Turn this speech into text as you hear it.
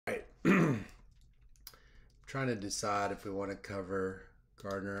trying to decide if we want to cover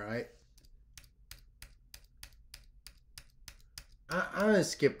Gardner. I'm gonna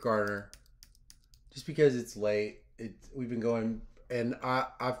skip Gardner just because it's late. We've been going, and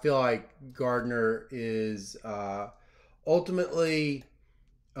I feel like Gardner is ultimately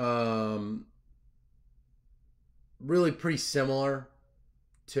really pretty similar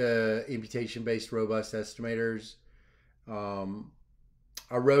to imputation-based robust estimators.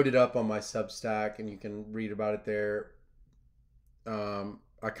 I wrote it up on my Substack, and you can read about it there.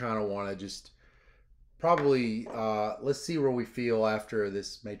 I kind of want to just probably let's see where we feel after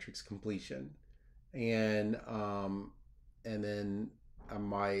this matrix completion, and then I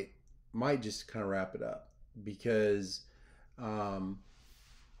might just kind of wrap it up because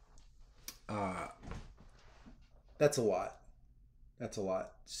that's a lot. That's a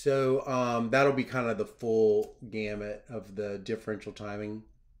lot. So that'll be kind of the full gamut of the differential timing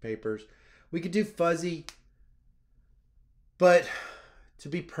papers. We could do fuzzy, but to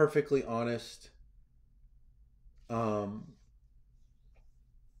be perfectly honest, I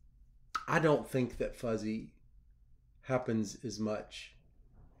don't think that fuzzy happens as much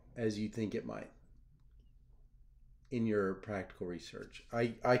as you think it might in your practical research.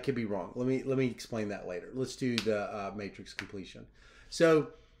 I could be wrong. Let me explain that later. Let's do the matrix completion. So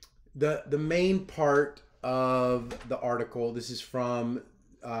the main part of the article, this is from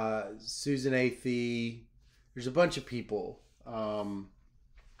Susan Athey. There's a bunch of people.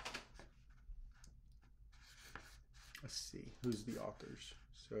 Let's see, who's the authors?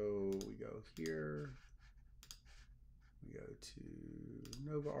 So we go here. We go to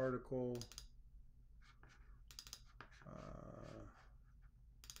Nova article.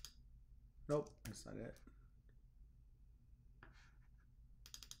 Nope, that's not it.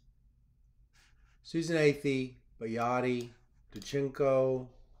 Susan Athey, Bayati, Duchenko.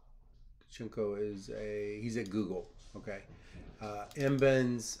 Duchenko is he's at Google. Okay.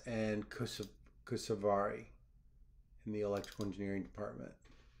 Embens and Kusavari in the electrical engineering department.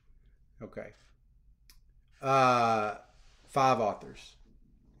 Okay. 5 authors.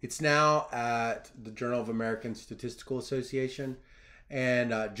 It's now at the Journal of American Statistical Association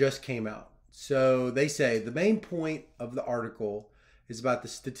and just came out. So they say the main point of the article is about the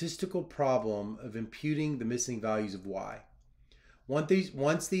statistical problem of imputing the missing values of y.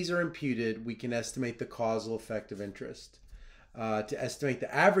 Once these are imputed, we can estimate the causal effect of interest. To estimate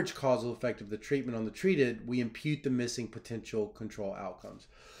the average causal effect of the treatment on the treated, we impute the missing potential control outcomes.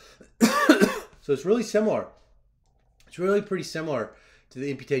 So it's really similar. It's really pretty similar to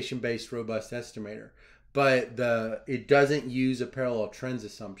the imputation-based robust estimator, but it doesn't use a parallel trends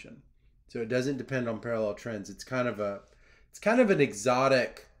assumption. So it doesn't depend on parallel trends. It's kind of an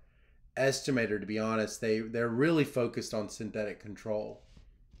exotic estimator, to be honest. They're really focused on synthetic control.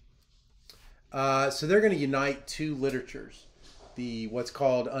 So they're going to unite 2 literatures, the what's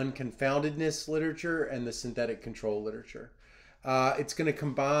called unconfoundedness literature and the synthetic control literature. It's going to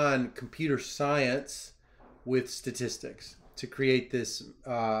combine computer science with statistics to create this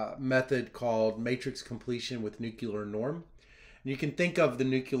method called matrix completion with nuclear norm. And you can think of the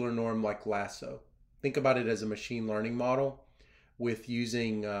nuclear norm like lasso. Think about it as a machine learning model with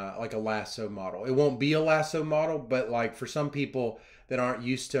using like a lasso model. It won't be a lasso model, but like for some people that aren't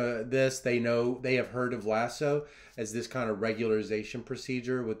used to this, they have heard of lasso as this kind of regularization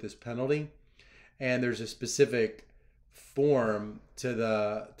procedure with this penalty. And there's a specific form to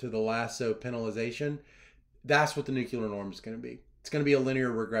the lasso penalization. That's what the nuclear norm is going to be. It's going to be a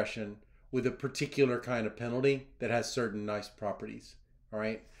linear regression with a particular kind of penalty that has certain nice properties. All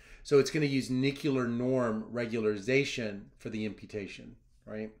right. So it's going to use nuclear norm regularization for the imputation,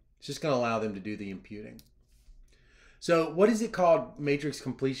 right? It's just going to allow them to do the imputing. So what is it called? Matrix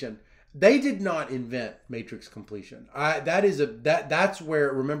completion. They did not invent matrix completion. That's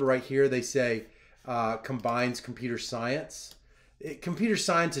where, remember right here, they say combines computer science. Computer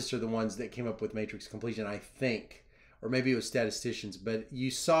scientists are the ones that came up with matrix completion, I think, or maybe it was statisticians, but you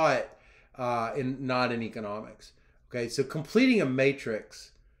saw it not in economics. Okay, so completing a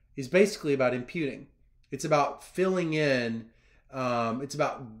matrix is basically about imputing. It's about filling in. It's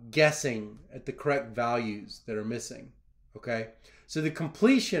about guessing at the correct values that are missing. Okay, so the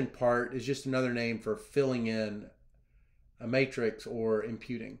completion part is just another name for filling in a matrix or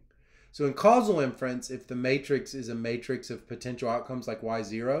imputing. So in causal inference, if the matrix is a matrix of potential outcomes like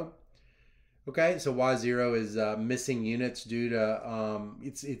y0, okay, so y0 is missing units due to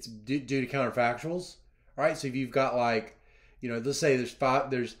it's due to counterfactuals. All right, so if you've got like, let's say there's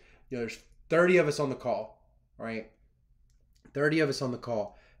 30 of us on the call, right? 30 of us on the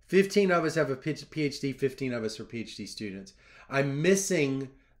call. 15 of us have a PhD, 15 of us are PhD students. I'm missing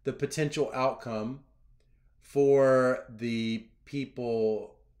the potential outcome for the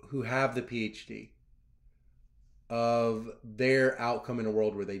people who have the PhD of their outcome in a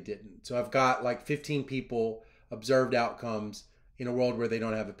world where they didn't. So I've got like 15 people observed outcomes in a world where they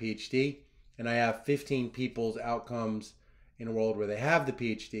don't have a PhD, and I have 15 people's outcomes in a world where they have the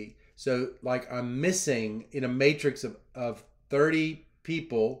PhD. So like I'm missing in a matrix of 30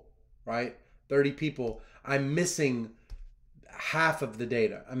 people, right? 30 people, I'm missing half of the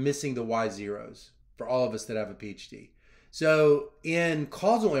data. I'm missing the Y zeros for all of us that have a PhD. So in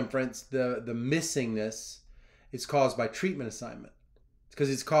causal inference, the missingness is caused by treatment assignment, because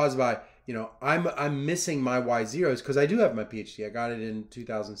it's caused by, you know, I'm missing my Y zeros because I do have my PhD. I got it in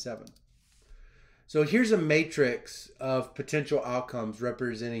 2007. So here's a matrix of potential outcomes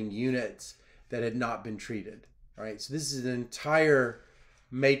representing units that had not been treated. All right, so this is an entire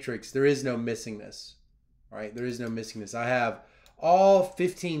matrix. There is no missingness. All right, there is no missingness. I have all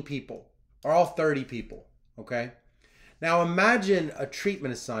 15 people or all 30 people. Okay, now imagine a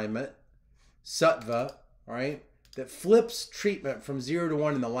treatment assignment, sattva, all right, that flips treatment from 0 to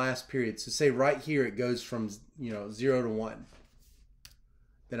 1 in the last period. So say right here it goes from 0 to 1.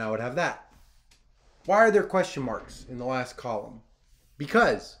 Then I would have that. Why are there question marks in the last column?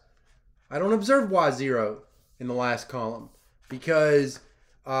 Because I don't observe Y0 in the last column. Because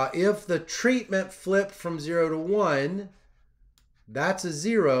if the treatment flipped from 0 to 1, that's a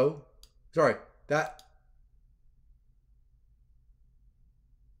 0. Sorry, that...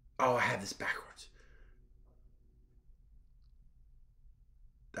 Oh, I have this backwards.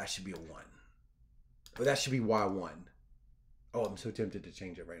 That should be a 1. Or that should be Y1. Oh, I'm so tempted to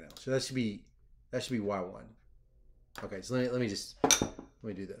change it right now. So that should be Y1. Okay, so let me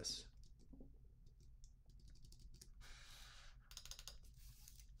do this.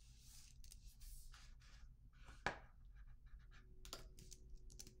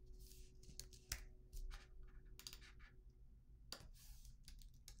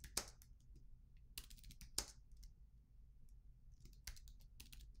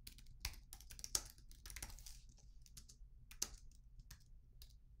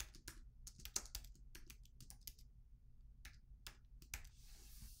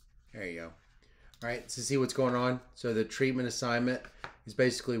 There you go. All right, so see what's going on? So the treatment assignment is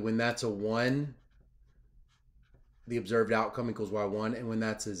basically when that's a 1, the observed outcome equals Y1. And when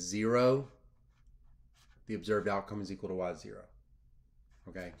that's a 0, the observed outcome is equal to Y0.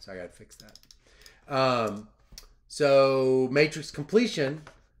 Okay, so I got to fix that. So matrix completion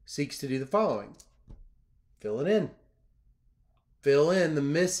seeks to do the following. Fill it in. Fill in the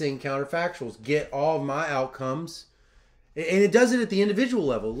missing counterfactuals. Get all of my outcomes. And it does it at the individual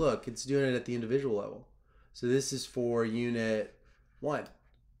level. Look, it's doing it at the individual level. So this is for unit 1.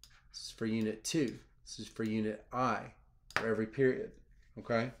 This is for unit 2. This is for unit I, for every period.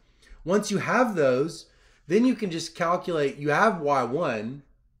 Okay? Once you have those, then you can just calculate. You have Y1,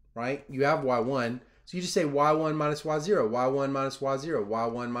 right? You have Y1. So you just say Y1 minus Y0, Y1 minus Y0,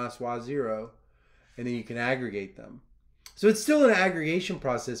 Y1 minus Y0, and then you can aggregate them. So it's still an aggregation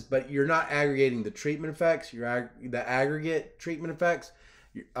process, but you're not aggregating the treatment effects. You're the aggregate treatment effects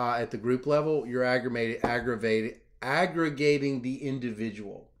at the group level. You're aggregating the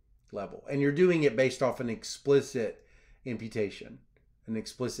individual level, and you're doing it based off an explicit imputation.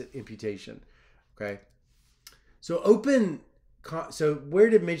 Okay. So where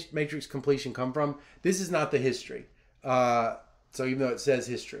did matrix completion come from? This is not the history. So even though it says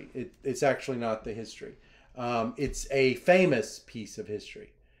history, it's actually not the history. It's a famous piece of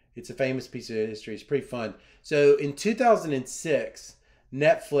history. It's pretty fun. So in 2006,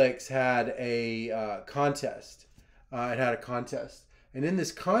 Netflix had a contest. It had a contest. And in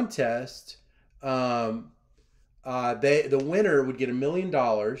this contest, the winner would get $1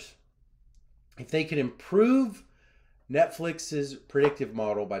 million if they could improve Netflix's predictive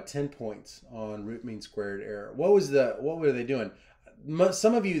model by 10 points on root mean squared error. What were they doing?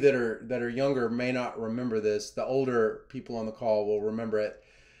 Some of you that are younger may not remember this. The older people on the call will remember it.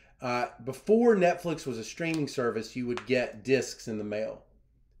 Before Netflix was a streaming service, you would get discs in the mail.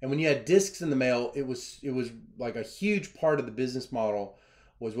 And when you had discs in the mail, it was like a huge part of the business model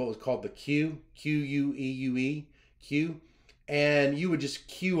was what was called the queue, Q-U-E-U-E, queue. And you would just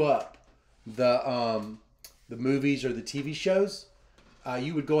queue up the movies or the TV shows.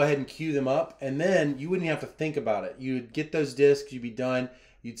 You would go ahead and queue them up, and then you wouldn't have to think about it. You'd get those discs, you'd be done,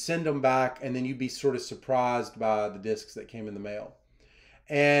 you'd send them back, and then you'd be sort of surprised by the discs that came in the mail.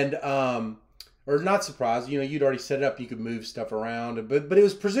 And, or not surprised, you'd already set it up, you could move stuff around, but it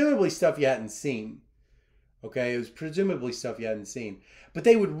was presumably stuff you hadn't seen. Okay, it was presumably stuff you hadn't seen. But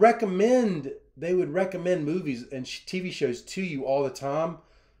they would recommend movies and TV shows to you all the time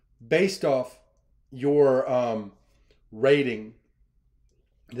based off your rating.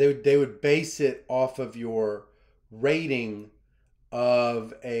 They would base it off of your rating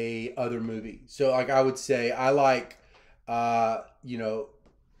of a other movie. So like I would say I like you know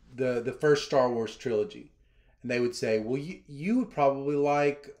the first Star Wars trilogy. And they would say, "Well, you would probably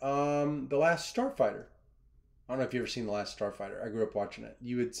like The Last Starfighter." I don't know if you've ever seen The Last Starfighter. I grew up watching it.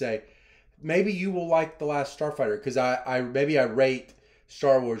 You would say, "Maybe you will like The Last Starfighter because I maybe I rate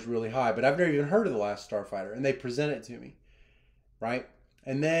Star Wars really high, but I've never even heard of The Last Starfighter." And they present it to me, right?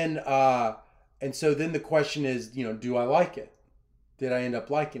 And then and so then the question is, do I like it? Did I end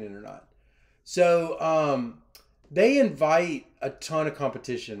up liking it or not? So they invite a ton of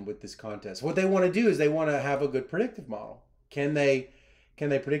competition with this contest. What they want to do is they want to have a good predictive model. Can they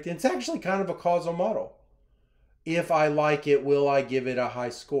predict it? It's actually kind of a causal model. If I like it, will I give it a high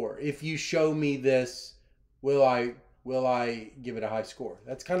score? If you show me this, will I give it a high score?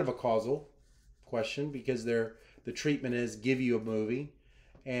 That's kind of a causal question because the treatment is give you a movie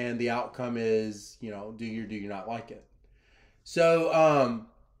and the outcome is, do you not like it? So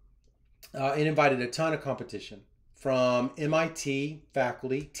it invited a ton of competition from MIT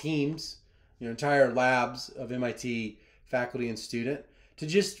faculty, teams, entire labs of MIT faculty and student, to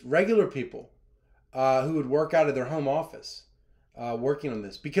just regular people who would work out of their home office working on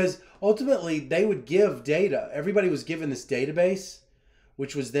this. Because ultimately they would give data. Everybody was given this database,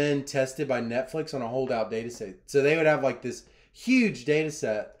 which was then tested by Netflix on a holdout data set. So they would have like this huge data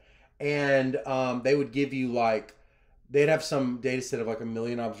set and they would give you they'd have some data set of like 1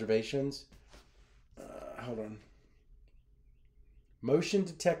 million observations. Hold on. Motion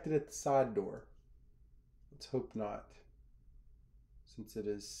detected at the side door. Let's hope not, since it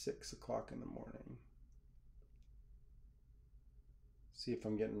is 6 o'clock in the morning. See if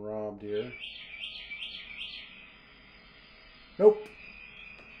I'm getting robbed here. Nope.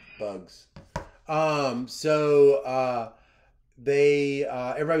 Bugs. Everybody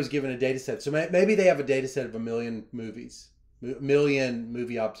was given a data set. So maybe they have a data set of 1 million movies, 1 million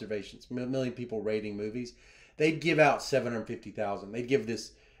movie observations, 1 million people rating movies. They'd give out 750,000. They'd give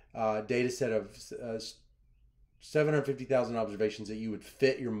this data set of 750,000 observations that you would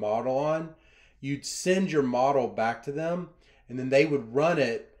fit your model on. You'd send your model back to them, and then they would run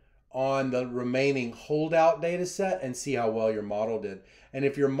it on the remaining holdout data set and see how well your model did. And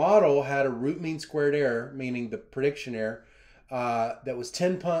if your model had a root mean squared error, meaning the prediction error, that was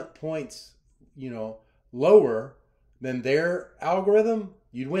 10 points, lower than their algorithm,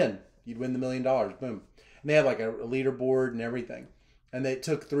 you'd win. You'd win the $1 million. Boom. And they had like a leaderboard and everything. And it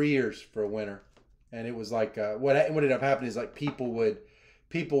took 3 years for a winner. And it was like what ended up happening is like people would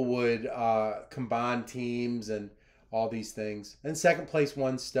combine teams and all these things. And second place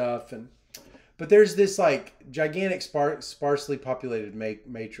won stuff. But there's this like gigantic sparsely populated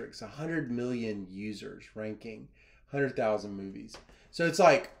matrix, 100 million users ranking 100,000 movies. So it's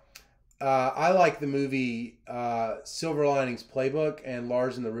like I like the movie Silver Linings Playbook and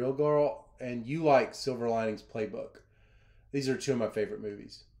Lars and the Real Girl, and you like Silver Linings Playbook. These are two of my favorite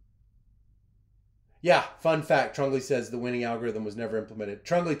movies. Yeah, fun fact, Trungley says the winning algorithm was never implemented.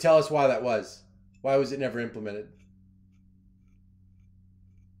 Trungley, tell us why that was. Why was it never implemented?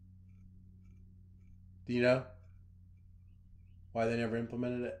 Do you know why they never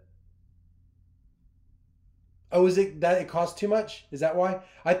implemented it? Oh, is it that it cost too much? Is that why?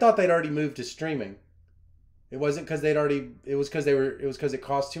 I thought they'd already moved to streaming. It wasn't because it was because it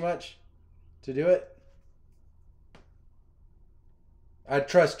cost too much to do it. I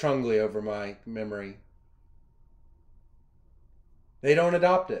trust Trungley over my memory. They don't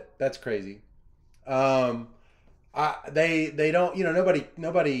adopt it. That's crazy. They don't.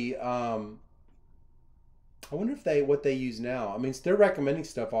 Nobody. I wonder if what they use now. I mean, they're recommending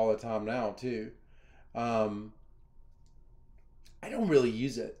stuff all the time now too. I don't really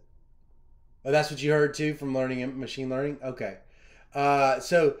use it. Oh, that's what you heard too from learning machine learning. Okay.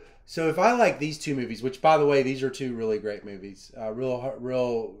 So if I like these two movies, which by the way, these are two really great movies,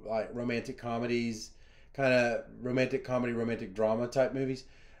 real like romantic comedies, kind of romantic comedy, romantic drama type movies.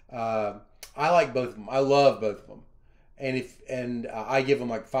 I like both of them. I love both of them, and I give them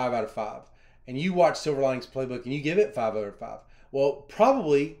like 5 out of 5. And you watch Silver Linings Playbook and you give it 5 out of 5. Well,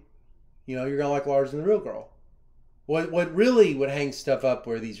 probably, you're gonna like Lars and the Real Girl. What really would hang stuff up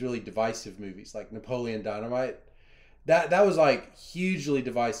were these really divisive movies like Napoleon Dynamite. That was like hugely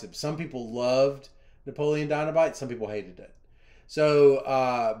divisive. Some people loved Napoleon Dynamite. Some people hated it. So,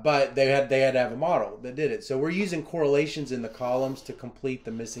 but they had to have a model that did it. So we're using correlations in the columns to complete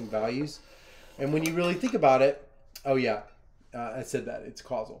the missing values. And when you really think about it, oh yeah, I said that it's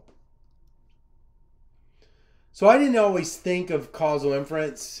causal. So I didn't always think of causal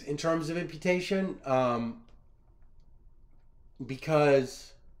inference in terms of imputation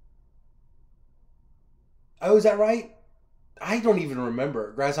because, oh, is that right? I don't even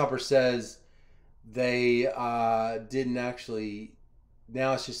remember. Grasshopper says they didn't actually.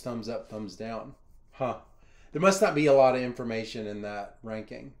 Now it's just thumbs up, thumbs down. Huh. There must not be a lot of information in that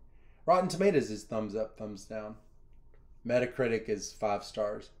ranking. Rotten Tomatoes is thumbs up, thumbs down. Metacritic is 5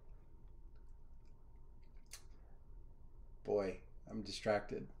 stars. Boy, I'm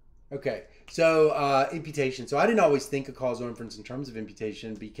distracted. Okay, so imputation. So I didn't always think of causal inference in terms of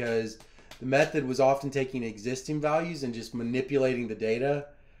imputation because the method was often taking existing values and just manipulating the data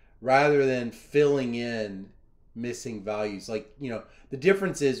rather than filling in missing values. Like, the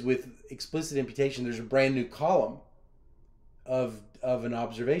difference is with explicit imputation, there's a brand new column of an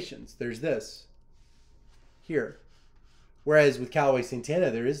observations. There's this here. Whereas with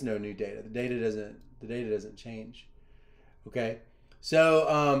Callaway-Santana, there is no new data. The data doesn't change. Okay,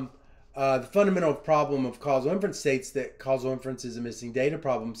 so the fundamental problem of causal inference states that causal inference is a missing data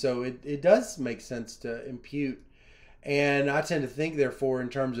problem. So it does make sense to impute. And I tend to think, therefore, in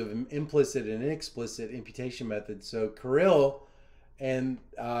terms of implicit and explicit imputation methods. So Kirill and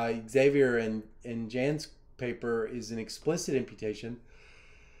Xavier and Jan's paper is an explicit imputation.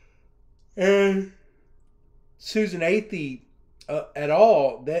 And Susan Athey et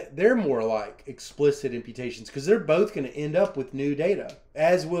al., they're more like explicit imputations because they're both going to end up with new data,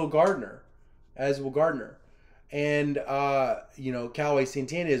 as will Gardner. And,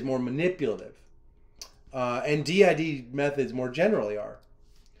 Callaway-Santana is more manipulative. And DID methods more generally are.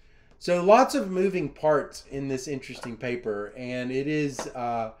 So lots of moving parts in this interesting paper, and it is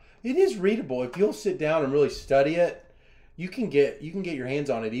readable. If you'll sit down and really study it, you can get your hands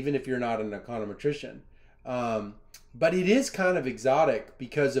on it, even if you're not an econometrician. But it is kind of exotic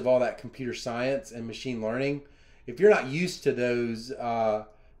because of all that computer science and machine learning. If you're not used to those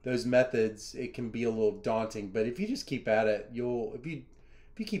methods, it can be a little daunting. But if you just keep at it, you'll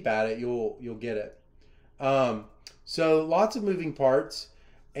get it. So lots of moving parts,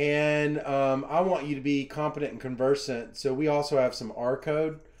 and I want you to be competent and conversant. So we also have some R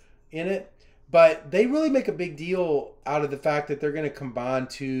code in it, but they really make a big deal out of the fact that they're going to combine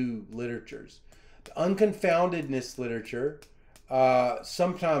two literatures. The unconfoundedness literature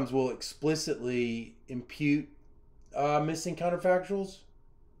sometimes will explicitly impute missing counterfactuals.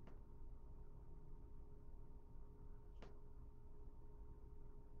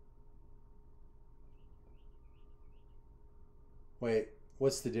 Wait,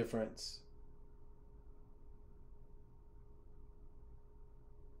 what's the difference?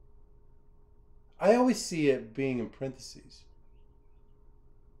 I always see it being in parentheses.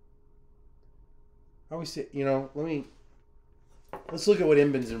 I always see, let's look at what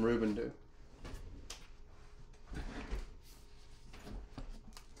Embens and Rubin do.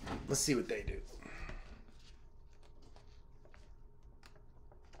 Let's see what they do.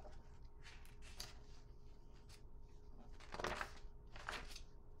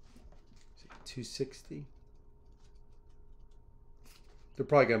 $260. They're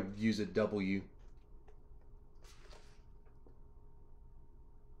probably going to use a W.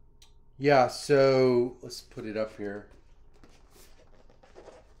 Yeah, so let's put it up here.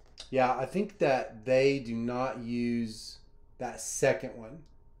 Yeah, I think that they do not use that second one.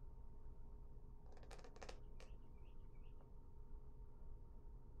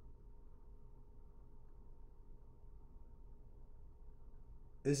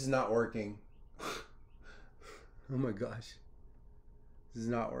 This is not working. Oh my gosh. This is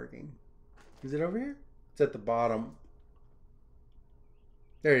not working. Is it over here? It's at the bottom.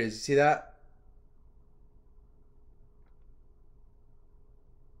 There it is. You see that?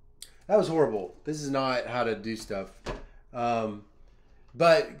 That was horrible. This is not how to do stuff. But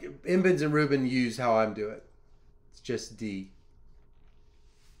Embens and Rubin use how I'm doing it. It's just D.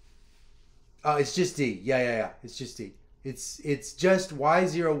 Oh, it's just D. Yeah. It's just D. It's just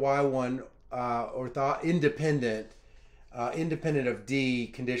Y0, Y1 independent of D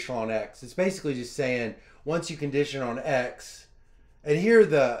conditional on X. It's basically just saying once you condition on X, and here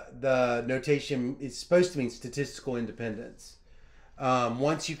the notation is supposed to mean statistical independence.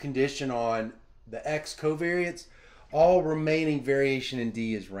 Once you condition on the X covariates, all remaining variation in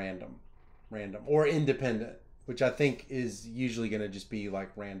D is random or independent, which I think is usually going to just be like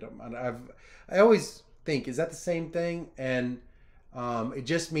random. And I always think, is that the same thing? And it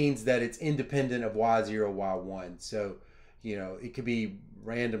just means that it's independent of Y0, Y1. So, it could be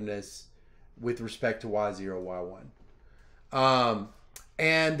randomness with respect to Y0, Y1.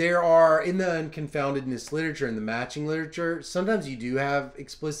 And there are, in the unconfoundedness literature and the matching literature, sometimes you do have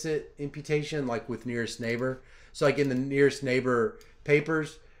explicit imputation, like with nearest neighbor. So like in the nearest neighbor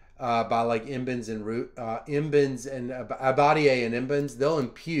papers, by like Imbens and Abadier and Imbens, they'll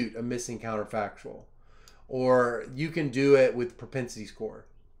impute a missing counterfactual. Or you can do it with propensity score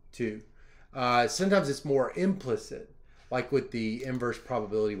too. Sometimes it's more implicit, like with the inverse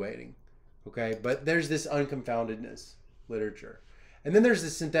probability weighting. Okay, but there's this unconfoundedness literature. And then there's the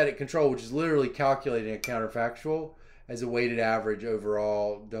synthetic control, which is literally calculating a counterfactual as a weighted average over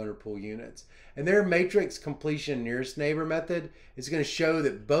all donor pool units. And their matrix completion nearest neighbor method is going to show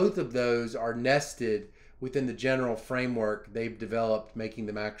that both of those are nested within the general framework they've developed, making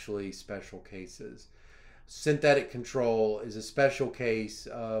them actually special cases. Synthetic control is a special case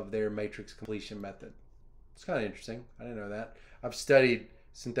of their matrix completion method. It's kind of interesting. I didn't know that. I've studied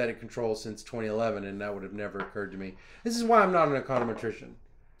synthetic control since 2011, and that would have never occurred to me. This is why I'm not an econometrician.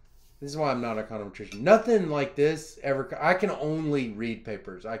 Nothing like this ever. I can only read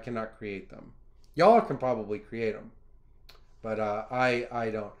papers. I cannot create them. Y'all can probably create them, but I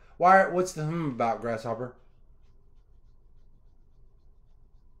don't. Why? What's the about, Grasshopper?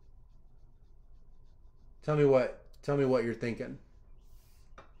 Tell me what you're thinking.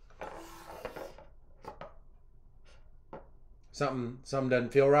 Something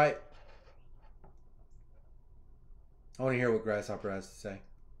doesn't feel right. I want to hear what Grasshopper has to say.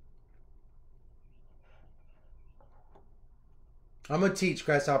 I'm gonna teach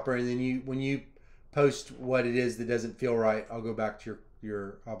Grasshopper, and then when you post what it is that doesn't feel right, I'll go back to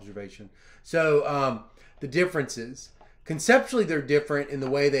your observation. So the differences conceptually, they're different in the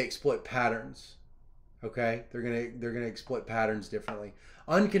way they exploit patterns. Okay, they're gonna exploit patterns differently.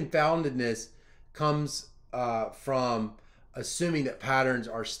 Unconfoundedness comes from assuming that patterns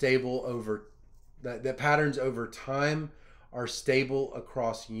are stable over that patterns over time are stable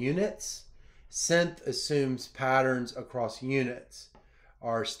across units. Synth assumes patterns across units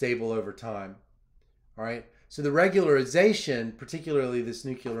are stable over time. All right. So the regularization, particularly this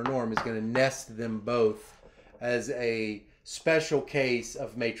nuclear norm, is going to nest them both as a special case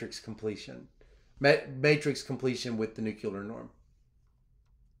of matrix completion. Matrix completion with the nuclear norm.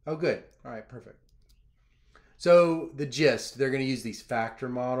 Oh, good. All right, perfect. So the gist, they're going to use these factor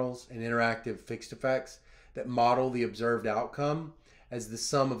models and interactive fixed effects that model the observed outcome as the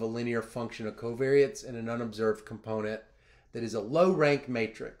sum of a linear function of covariates and an unobserved component that is a low rank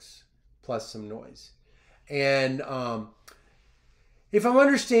matrix plus some noise. And if I'm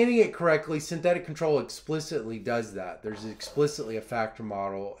understanding it correctly, synthetic control explicitly does that. There's explicitly a factor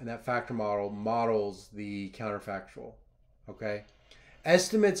model, and that factor model models the counterfactual. Okay.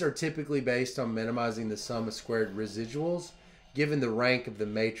 Estimates are typically based on minimizing the sum of squared residuals given the rank of the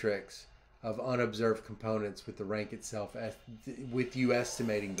matrix of unobserved components with the rank itself, with you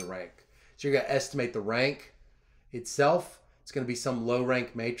estimating the rank. So you're going to estimate the rank itself. It's going to be some low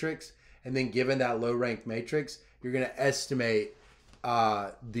rank matrix. And then given that low rank matrix, you're going to estimate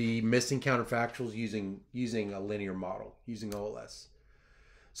the missing counterfactuals using a linear model, using OLS.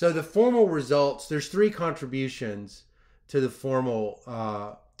 So the formal results, there's three contributions to the formal,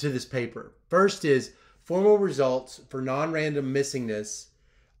 to this paper. First is formal results for non-random missingness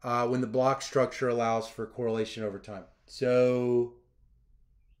when the block structure allows for correlation over time. So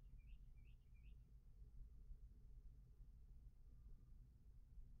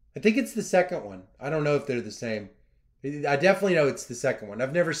I think it's the second one. I don't know if they're the same. I definitely know it's the second one.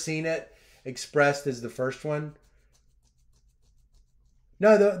 I've never seen it expressed as the first one.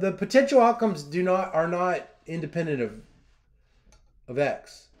 No, the potential outcomes are not independent of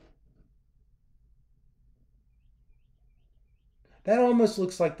X. That almost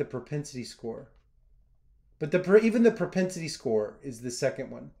looks like the propensity score. But even the propensity score is the second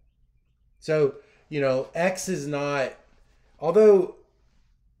one. So, X is not, although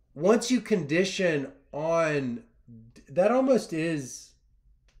once you condition on, that almost is,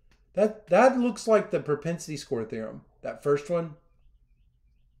 that looks like the propensity score theorem, that first one.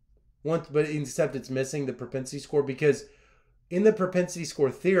 But except it's missing the propensity score, because in the propensity score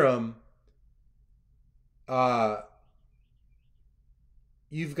theorem,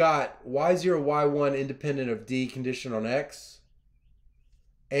 you've got Y0, Y1 independent of D conditioned on X.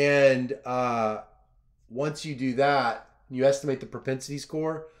 And once you do that, you estimate the propensity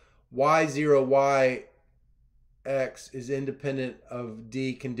score, Y0, YX is independent of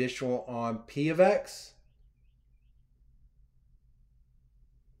D conditional on P of X.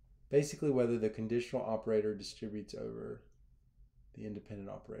 Basically, whether the conditional operator distributes over the independent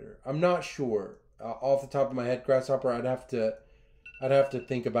operator. I'm not sure. Off the top of my head, Grasshopper, I'd have to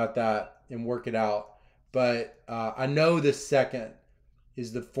think about that and work it out. But I know the second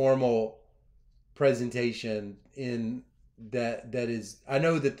is the formal presentation in that is, I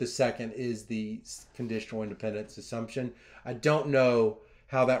know that the second is the conditional independence assumption. I don't know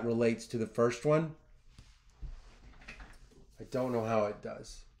how that relates to the first one. I don't know how it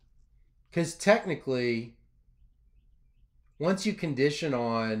does. Because technically, once you condition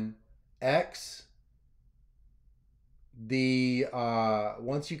on X,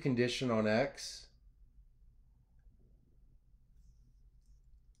 once you condition on X,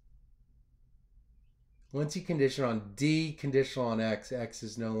 once you condition on D, conditional on X, X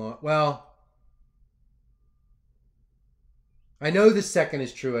is no longer, well, I know the second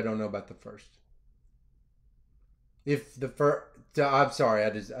is true. I don't know about the first. If the first, I'm sorry, I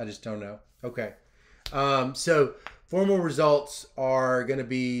just don't know. Okay. So formal results are going to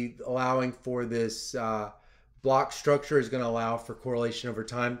be allowing for this block structure is going to allow for correlation over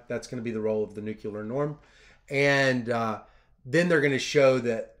time. That's going to be the role of the nuclear norm. And then they're going to show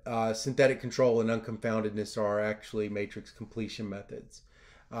that synthetic control and unconfoundedness are actually matrix completion methods.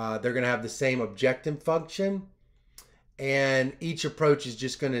 They're going to have the same objective function, and each approach is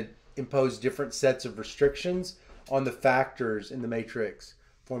just going to impose different sets of restrictions on the factors in the matrix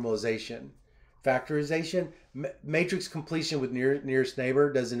formalization. Factorization, matrix completion with nearest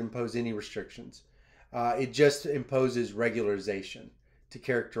neighbor doesn't impose any restrictions. It just imposes regularization to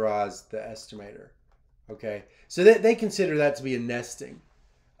characterize the estimator. Okay, so they consider that to be a nesting.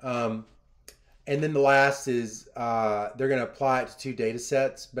 And then the last is they're going to apply it to two data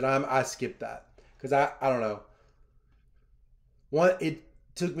sets, but I skipped that because I don't know. It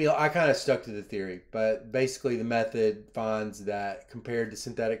took me, I kind of stuck to the theory, but basically the method finds that compared to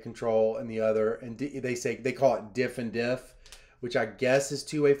synthetic control and the other, and they call it diff and diff, which I guess is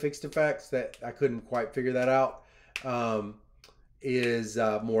two-way fixed effects. That I couldn't quite figure that out.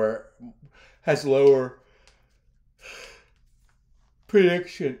 Has lower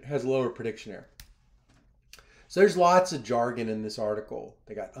prediction error. So there's lots of jargon in this article.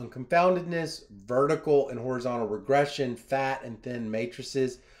 They got unconfoundedness, vertical and horizontal regression, fat and thin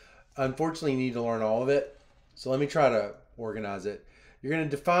matrices. Unfortunately, you need to learn all of it. So let me try to organize it. You're going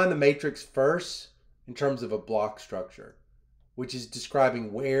to define the matrix first in terms of a block structure, which is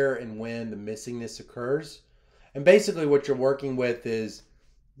describing where and when the missingness occurs. And basically what you're working with is,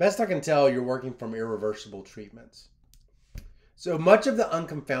 best I can tell, you're working from irreversible treatments. So much of the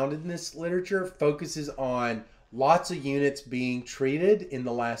unconfoundedness literature focuses on lots of units being treated in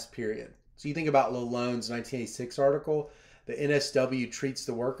the last period. So you think about Lalone's 1986 article, the NSW treats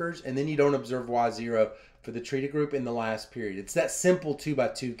the workers, and then you don't observe Y0 for the treated group in the last period. It's that simple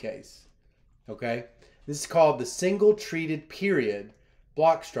 2x2 case. Okay? This is called the single treated period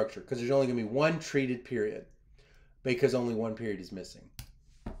block structure because there's only going to be one treated period because only one period is missing.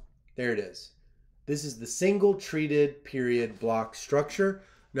 There it is. This is the single treated period block structure.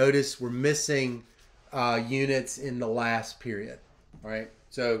 Notice we're missing units in the last period. All right.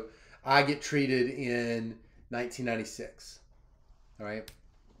 So I get treated in 1996. All right.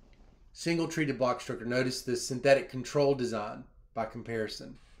 Single treated block structure. Notice the synthetic control design by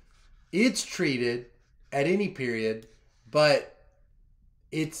comparison. It's treated at any period, but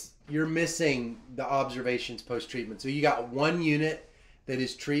you're missing the observations post-treatment. So you got one unit that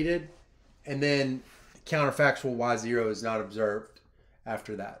is treated, and then counterfactual Y0 is not observed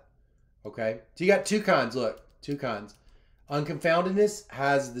after that. Okay? So you got two kinds. Look, two kinds. Unconfoundedness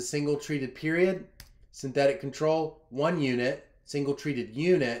has the single treated period. Synthetic control, one unit. Single treated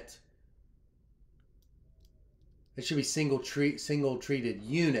unit. It should be single treated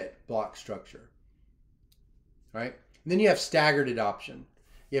unit block structure. Right? And then you have staggered adoption.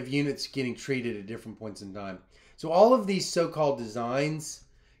 You have units getting treated at different points in time. So all of these so-called designs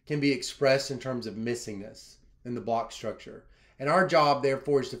can be expressed in terms of missingness in the block structure. And our job,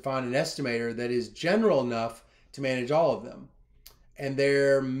 therefore, is to find an estimator that is general enough to manage all of them. And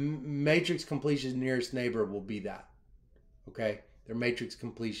their matrix completion nearest neighbor will be that. Okay? Their matrix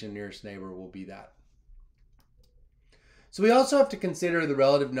completion nearest neighbor will be that. So we also have to consider the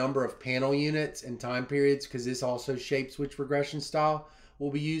relative number of panel units and time periods because this also shapes which regression style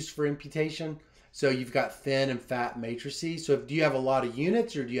will be used for imputation. So you've got thin and fat matrices. So do you have a lot of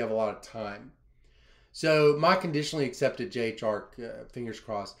units or do you have a lot of time? So my conditionally accepted JHR, fingers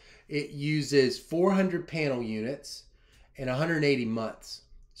crossed, it uses 400 panel units and 180 months.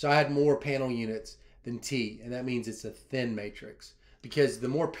 So I had more panel units than T, and that means it's a thin matrix because the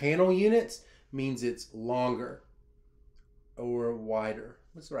more panel units means it's longer or wider.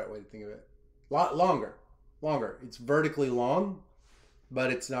 What's the right way to think of it? Longer. It's vertically long,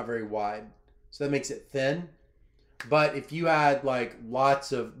 but it's not very wide. So that makes it thin. But if you had like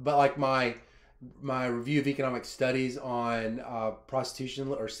my review of economic studies on prostitution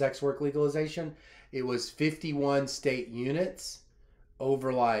or sex work legalization, it was 51 state units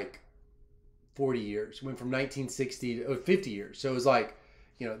over like 40 years. Went from 1960 to 50 years. So it was like,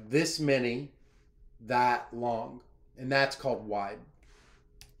 you know, this many, that long. And that's called wide.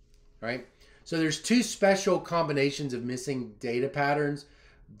 Right? So there's two special combinations of missing data patterns,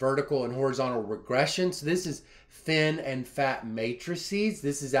 vertical and horizontal regression. So this is thin and fat matrices.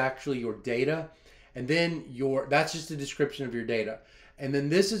 This is actually your data. And then that's just a description of your data. And then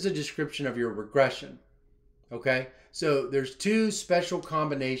this is a description of your regression. Okay? So there's two special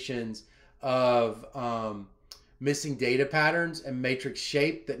combinations of missing data patterns and matrix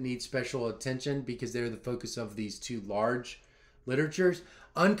shape that need special attention because they're the focus of these two large literatures.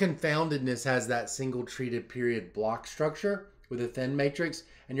 Unconfoundedness has that single treated period block structure with a thin matrix,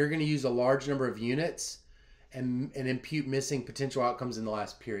 and you're going to use a large number of units and impute missing potential outcomes in the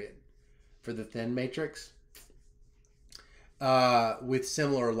last period for the thin matrix with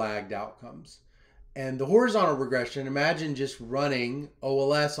similar lagged outcomes. And the horizontal regression, imagine just running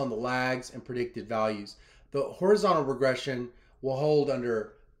OLS on the lags and predicted values. The horizontal regression will hold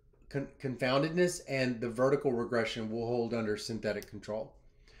under confoundedness, and the vertical regression will hold under synthetic control.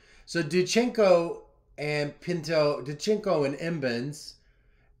 So Duchenko and Embens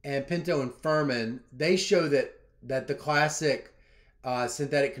and Pinto and Furman, they show that the classic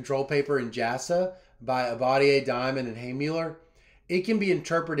synthetic control paper in JASA by Abadier, Diamond, and Haymuller, it can be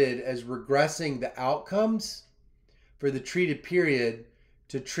interpreted as regressing the outcomes for the treated period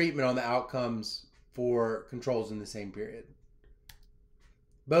to treatment on the outcomes for controls in the same period.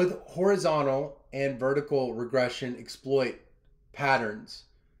 Both horizontal and vertical regression exploit patterns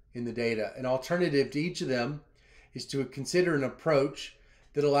in the data. An alternative to each of them is to consider an approach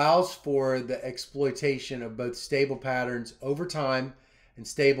that allows for the exploitation of both stable patterns over time and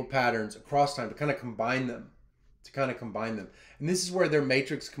stable patterns across time to kind of combine them. And this is where their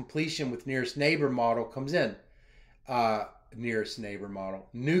matrix completion with nearest neighbor model comes in. Nearest neighbor model.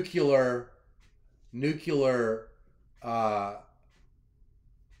 Nuclear norm.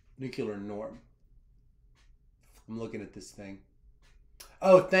 I'm looking at this thing.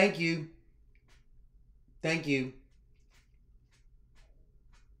 Oh, thank you.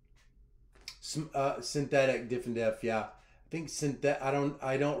 Synthetic diff and def, yeah. I think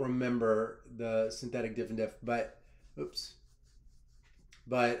I don't remember the synthetic diff and def, but oops.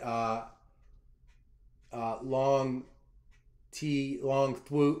 But long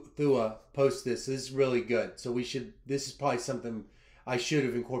Thua post this. This is really good. So this is probably something I should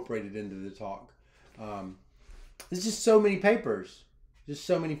have incorporated into the talk. There's just so many papers. Just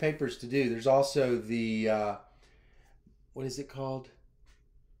so many papers to do. There's also the, what is it called?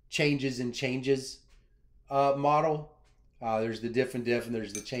 Changes and changes model. There's the diff and diff, and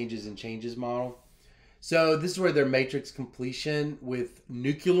there's the changes and changes model. So this is where their matrix completion with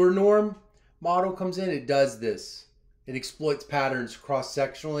nuclear norm model comes in. It does this. It exploits patterns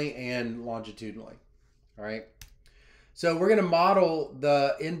cross-sectionally and longitudinally. All right. So we're going to model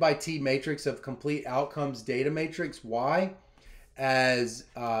the N by T matrix of complete outcomes data matrix Y as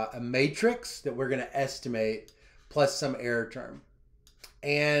a matrix that we're going to estimate plus some error term.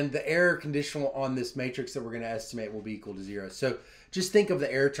 And the error conditional on this matrix that we're going to estimate will be equal to 0. So just think of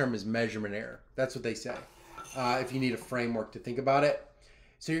the error term as measurement error. That's what they say if you need a framework to think about it.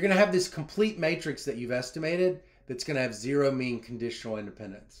 So you're going to have this complete matrix that you've estimated that's going to have 0 mean conditional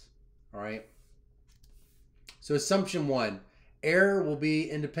independence. All right. So assumption 1, error will be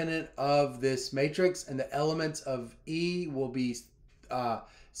independent of this matrix, and the elements of E will be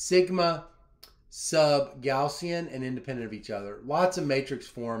sigma sub Gaussian and independent of each other. Lots of matrix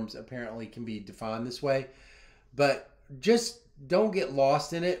forms apparently can be defined this way, but just don't get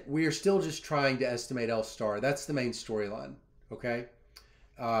lost in it. We are still just trying to estimate L star. That's the main storyline, okay?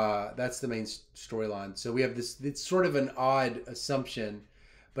 That's the main storyline. So we have this, it's sort of an odd assumption,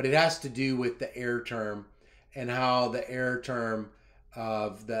 but it has to do with the error term and how the error term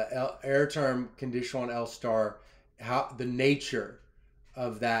of the error term conditional on L star, how the nature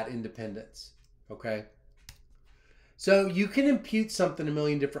of that independence, okay? So you can impute something a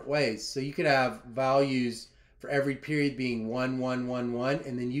million different ways. So you could have values for every period being 1, 1, 1, 1,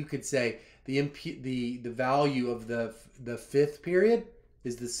 and then you could say the value of the fifth period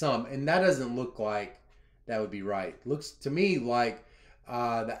is the sum, and that doesn't look like that would be right. It looks to me like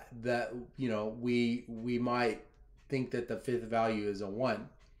that you know, we might think that the fifth value is a 1.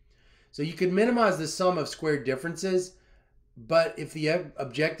 So you could minimize the sum of squared differences, but if the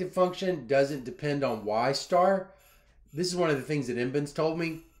objective function doesn't depend on y star, this is one of the things that Embens told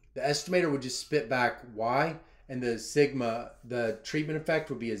me. The estimator would just spit back y, and the sigma, the treatment effect,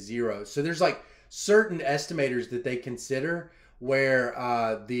 would be a 0. So there's like certain estimators that they consider where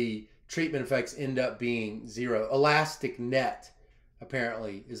the treatment effects end up being zero. Elastic net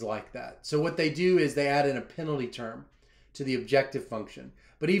apparently is like that. So what they do is they add in a penalty term to the objective function.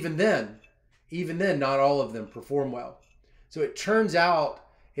 But even then, not all of them perform well. So it turns out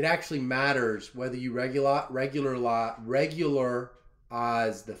it actually matters whether you regularize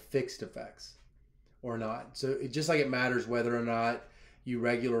the fixed effects or not. So just like it matters whether or not you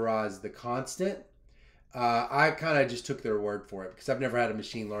regularize the constant. I kind of just took their word for it because I've never had a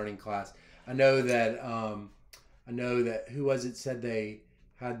machine learning class. I know that who was it said they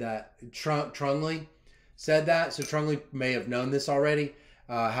had that? Trungley said that. So Trungley may have known this already.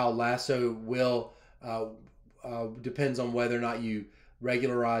 How lasso will depends on whether or not you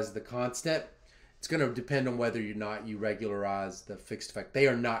regularize the constant. It's going to depend on whether or not you regularize the fixed effect. They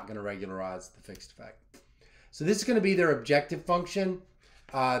are not going to regularize the fixed effect. So this is going to be their objective function.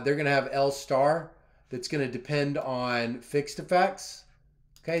 They're going to have L star that's going to depend on fixed effects.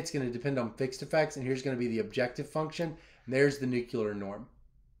 Okay, it's going to depend on fixed effects. And here's going to be the objective function. And there's the nuclear norm.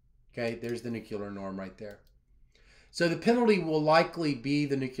 Okay, there's the nuclear norm right there. So the penalty will likely be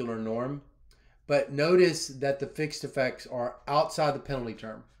the nuclear norm. But notice that the fixed effects are outside the penalty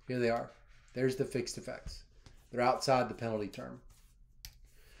term. Here they are. There's the fixed effects. They're outside the penalty term.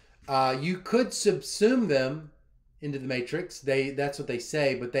 You could subsume them into the matrix. That's what they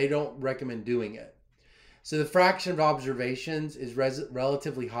say, but they don't recommend doing it. So the fraction of observations is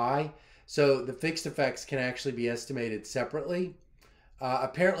relatively high. So the fixed effects can actually be estimated separately.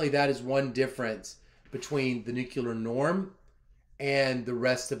 Apparently that is one difference between the nuclear norm and the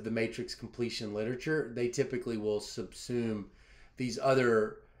rest of the matrix completion literature. They typically will subsume these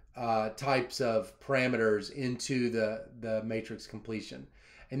other types of parameters into the matrix completion.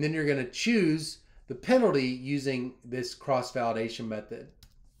 And then you're going to choose the penalty using this cross-validation method.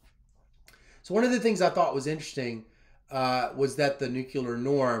 So one of the things I thought was interesting was that the nuclear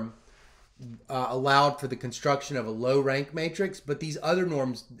norm allowed for the construction of a low rank matrix, but these other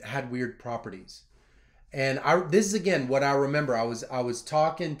norms had weird properties. And this is again what I remember. I was I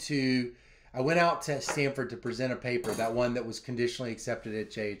went out to Stanford to present a paper, that one that was conditionally accepted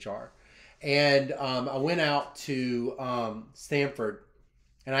at JHR. And I went out to Stanford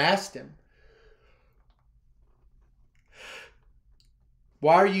and I asked him,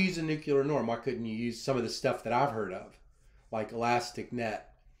 why are you using nuclear norm? Why couldn't you use some of the stuff that I've heard of, like elastic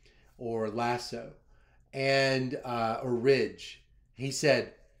net or lasso and or ridge? He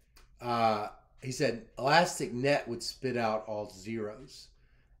said elastic net would spit out all zeros.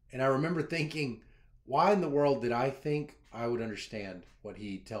 And I remember thinking, why in the world did I think I would understand what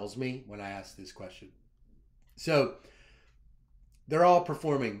he tells me when I ask this question? So they're all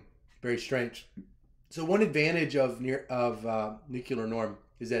performing very strange. So one advantage of nuclear norm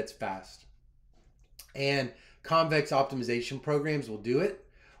is that it's fast. And convex optimization programs will do it,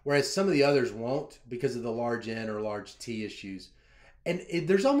 whereas some of the others won't because of the large N or large T issues. And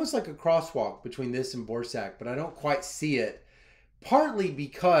there's almost like a crosswalk between this and Borsak, but I don't quite see it. Partly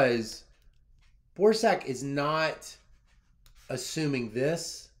because Borsak is not assuming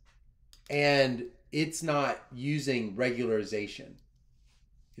this, and it's not using regularization.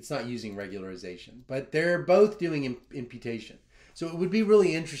 But they're both doing imputation. So it would be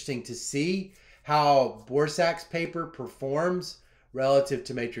really interesting to see how Borsak's paper performs relative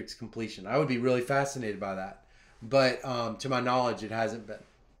to matrix completion. I would be really fascinated by that. But to my knowledge, it hasn't been.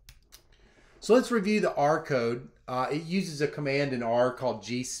 So let's review the R code. It uses a command in R called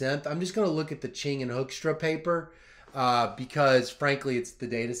gsynth. I'm just going to look at the Ching and Hoekstra paper because, frankly, it's the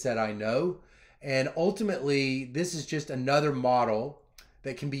data set I know. And ultimately, this is just another model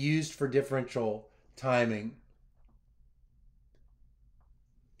that can be used for differential timing.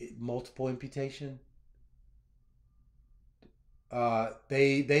 Multiple imputation.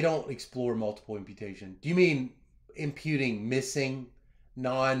 They don't explore multiple imputation. Do you mean imputing missing,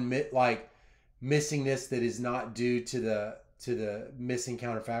 like missingness that is not due to the missing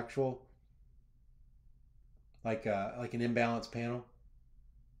counterfactual, like an imbalanced panel?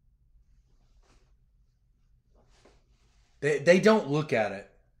 They don't look at it.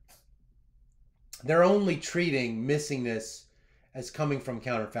 They're only treating missingness as coming from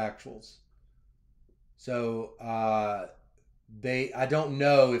counterfactuals. So I don't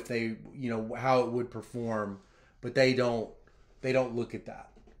know if they, how it would perform, but they don't look at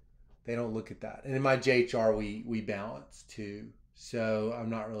that. They don't look at that. And in my JHR, we balance too. So I'm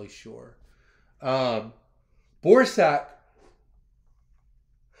not really sure. Borsak,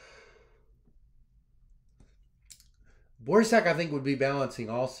 I think, would be balancing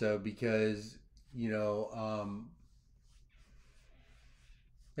also because, maybe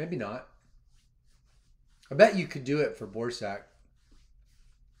not. I bet you could do it for Borsak.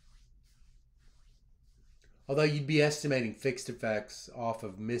 Although you'd be estimating fixed effects off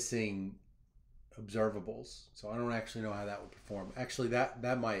of missing observables. So I don't actually know how that would perform. Actually,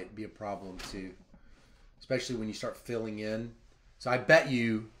 that might be a problem too, especially when you start filling in. So I bet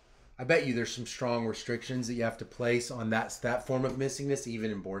you there's some strong restrictions that you have to place on that form of missingness, even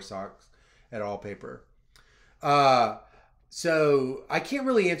in Borsak's et al. Paper. So I can't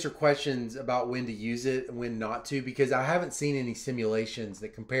really answer questions about when to use it and when not to, because I haven't seen any simulations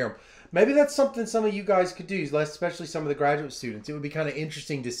that compare them. Maybe that's something some of you guys could do, especially some of the graduate students. It would be kind of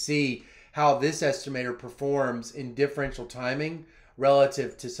interesting to see how this estimator performs in differential timing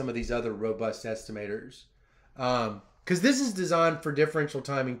relative to some of these other robust estimators. Because this is designed for differential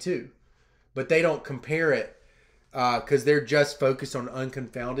timing too, but they don't compare it because they're just focused on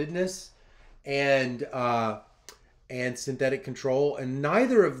unconfoundedness and synthetic control, and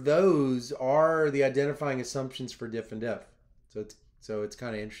neither of those are the identifying assumptions for diff and diff. So it's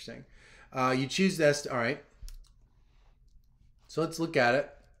kind of interesting. You choose this. All right. So let's look at it.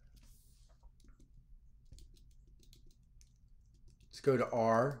 Let's go to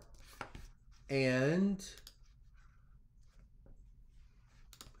R, and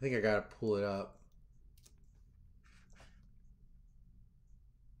I think I gotta pull it up.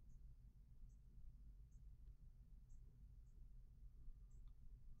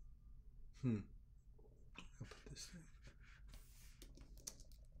 I'll put this thing.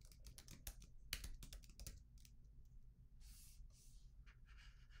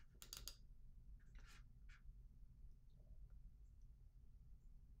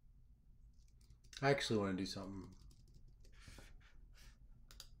 I actually want to do something.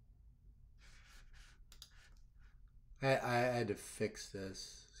 I had to fix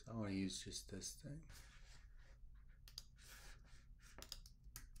this. So I want to use just this thing.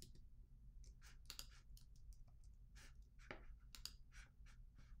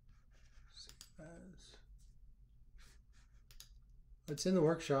 It's in the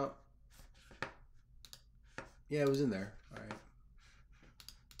workshop. Yeah, it was in there. All right.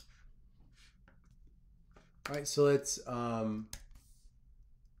 All right, so let's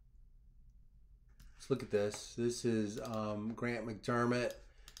look at this. This is Grant McDermott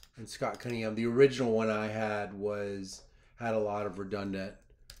and Scott Cunningham. The original one I had had a lot of redundant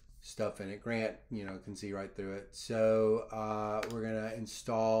stuff in it. Grant, can see right through it. So we're gonna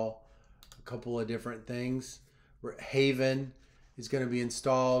install a couple of different things. Haven is going to be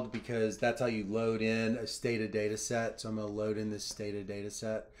installed because that's how you load in a Stata data set. So I'm going to load in this Stata data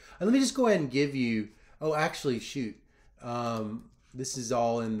set. And let me just go ahead and give you, oh, actually, shoot. This is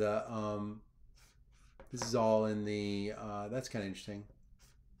all in the, that's kind of interesting.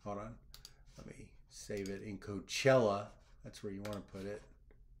 Hold on. Let me save it in Coachella. That's where you want to put it.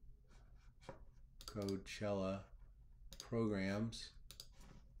 Coachella programs.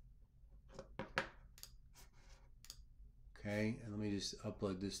 Okay, and let me just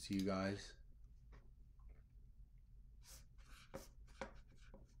upload this to you guys.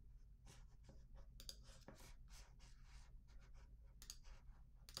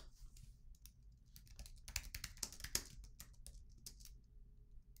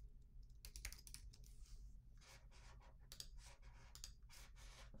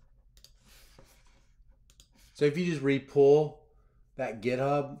 So if you just repull that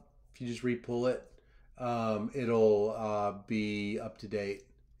GitHub, if you just repull it, it'll be up to date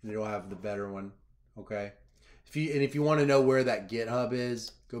and it'll have the better one. Okay. If you want to know where that GitHub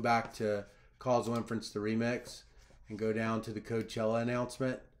is, go back to causal inference to remix and go down to the Coachella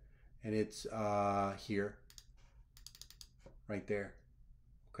announcement, and it's here, right there.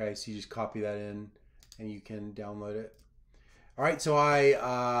 Okay, so you just copy that in and you can download it. All right, so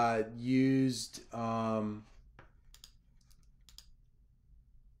I used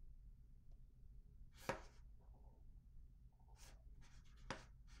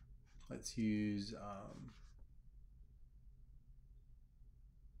let's use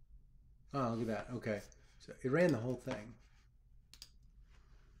oh, look at that. Okay, so it ran the whole thing.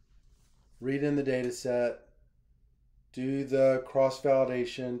 Read in the data set, do the cross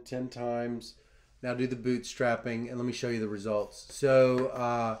validation 10 times. Now do the bootstrapping, and let me show you the results.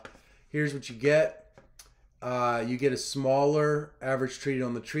 So here's what you get. You get a smaller average treated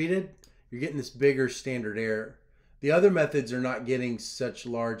on the treated. You're getting this bigger standard error. The other methods are not getting such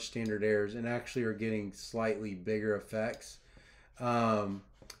large standard errors and actually are getting slightly bigger effects. And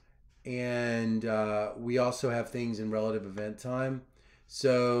we also have things in relative event time.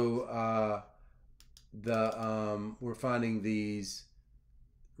 So we're finding these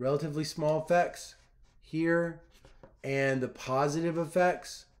relatively small effects here, and the positive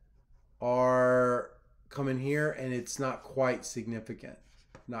effects are coming here, and it's not quite significant.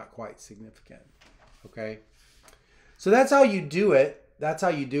 Not quite significant. Okay. So that's how you do it. That's how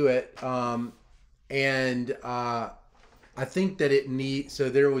you do it. And I think that it needs,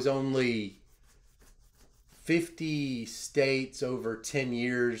 so there was only 50 states over 10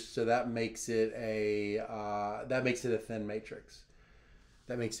 years. So that makes it a thin matrix.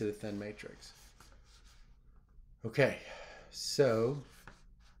 That makes it a thin matrix. Okay. So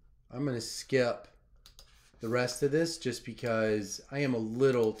I'm going to skip the rest of this just because I am a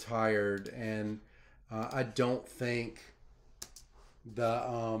little tired, and I don't think the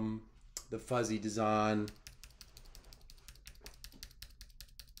fuzzy design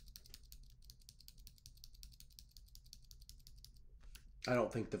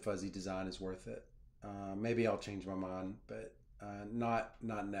is worth it. Maybe I'll change my mind, but not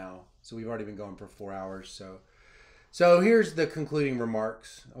now. So we've already been going for 4 hours. So here's the concluding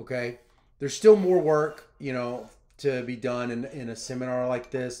remarks. Okay, there's still more work, to be done in a seminar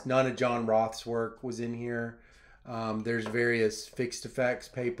like this. None of John Roth's work was in here. There's various fixed effects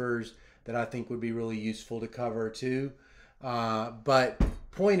papers that I think would be really useful to cover too. But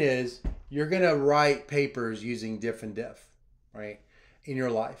point is, you're gonna write papers using diff and diff, right, in your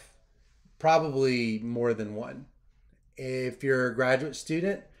life. Probably more than one. If you're a graduate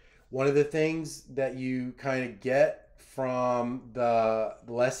student, one of the things that you kind of get from the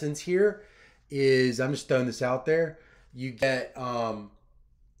lessons here is, I'm just throwing this out there, you get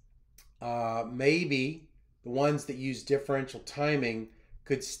maybe the ones that use differential timing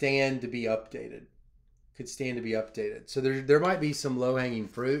could stand to be updated. So there might be some low-hanging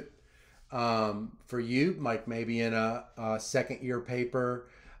fruit for you, like maybe in a second year paper,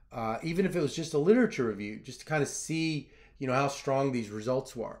 even if it was just a literature review, just to kind of see, how strong these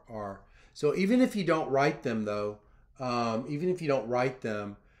results are. So even if you don't write them though,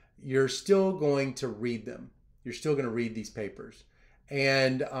 you're still going to read them. You're still going to read these papers,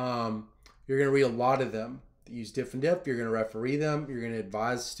 and you're going to read a lot of them that use diff and diff. You're going to referee them. You're going to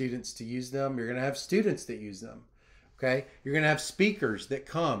advise students to use them. You're going to have students that use them. Okay, you're going to have speakers that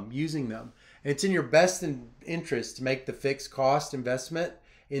come using them, and it's in your best interest to make the fixed cost investment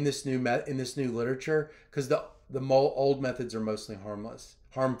in this new literature, because the old methods are mostly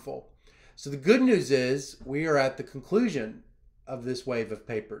harmful. So the good news is we are at the conclusion of this wave of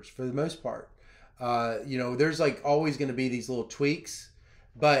papers for the most part. There's like always going to be these little tweaks,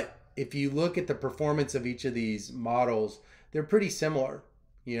 but if you look at the performance of each of these models, they're pretty similar.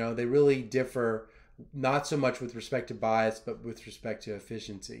 They really differ, not so much with respect to bias, but with respect to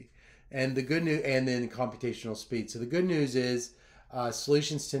efficiency. And the good news, and then computational speed. So the good news is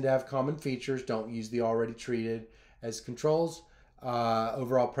solutions tend to have common features. Don't use the already treated as controls.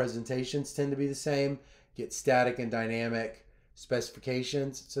 Overall presentations tend to be the same. Get static and dynamic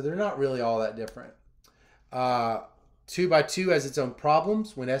specifications. So they're not really all that different. 2x2 has its own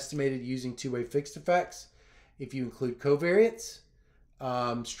problems when estimated using two-way fixed effects. If you include covariates,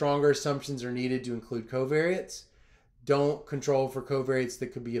 stronger assumptions are needed to include covariates. Don't control for covariates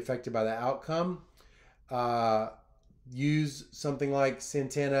that could be affected by the outcome. Use something like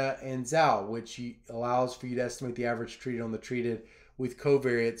Santana and Zhao, which allows for you to estimate the average treated on the treated with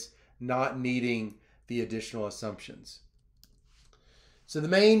covariates, not needing the additional assumptions. So the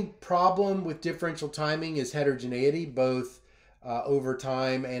main problem with differential timing is heterogeneity, both over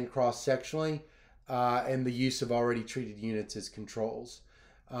time and cross-sectionally, and the use of already treated units as controls.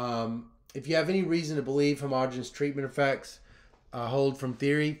 If you have any reason to believe homogeneous treatment effects hold from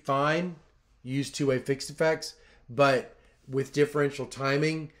theory, fine. Use two-way fixed effects. But with differential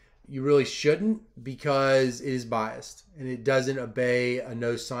timing, you really shouldn't, because it is biased and it doesn't obey a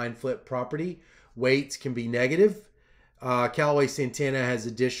no sign flip property. Weights can be negative. Callaway-Santana has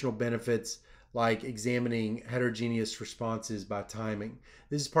additional benefits like examining heterogeneous responses by timing.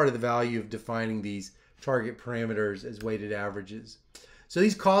 This is part of the value of defining these target parameters as weighted averages. So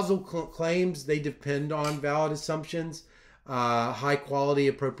these causal claims, they depend on valid assumptions, high quality,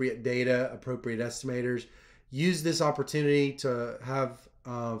 appropriate data, appropriate estimators. Use this opportunity to have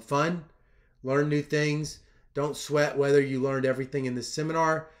fun, learn new things. Don't sweat whether you learned everything in this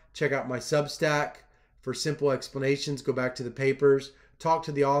seminar. Check out my Substack for simple explanations. Go back to the papers, talk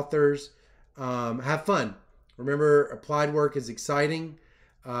to the authors, have fun. Remember, applied work is exciting.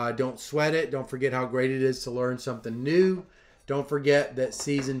 Don't sweat it. Don't forget how great it is to learn something new. Don't forget that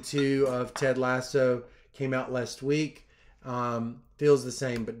season 2 of Ted Lasso came out last week. Feels the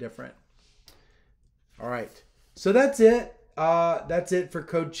same but different. All right, so that's it. That's it for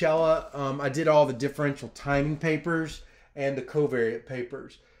Coachella. I did all the differential timing papers and the covariate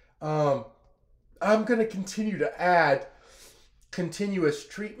papers. I'm going to continue to add continuous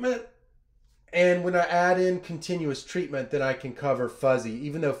treatment. And when I add in continuous treatment, then I can cover fuzzy.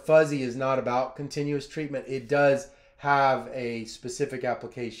 Even though fuzzy is not about continuous treatment, it does have a specific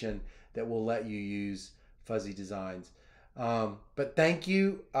application that will let you use fuzzy designs. But thank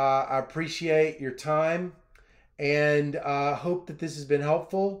you. I appreciate your time, and hope that this has been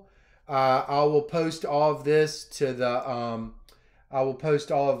helpful. I will post all of this to the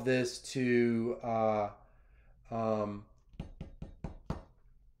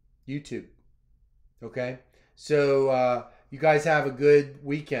YouTube. Okay, so you guys have a good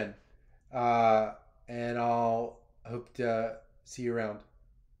weekend, and I'll hope to see you around.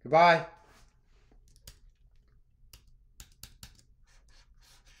 Goodbye.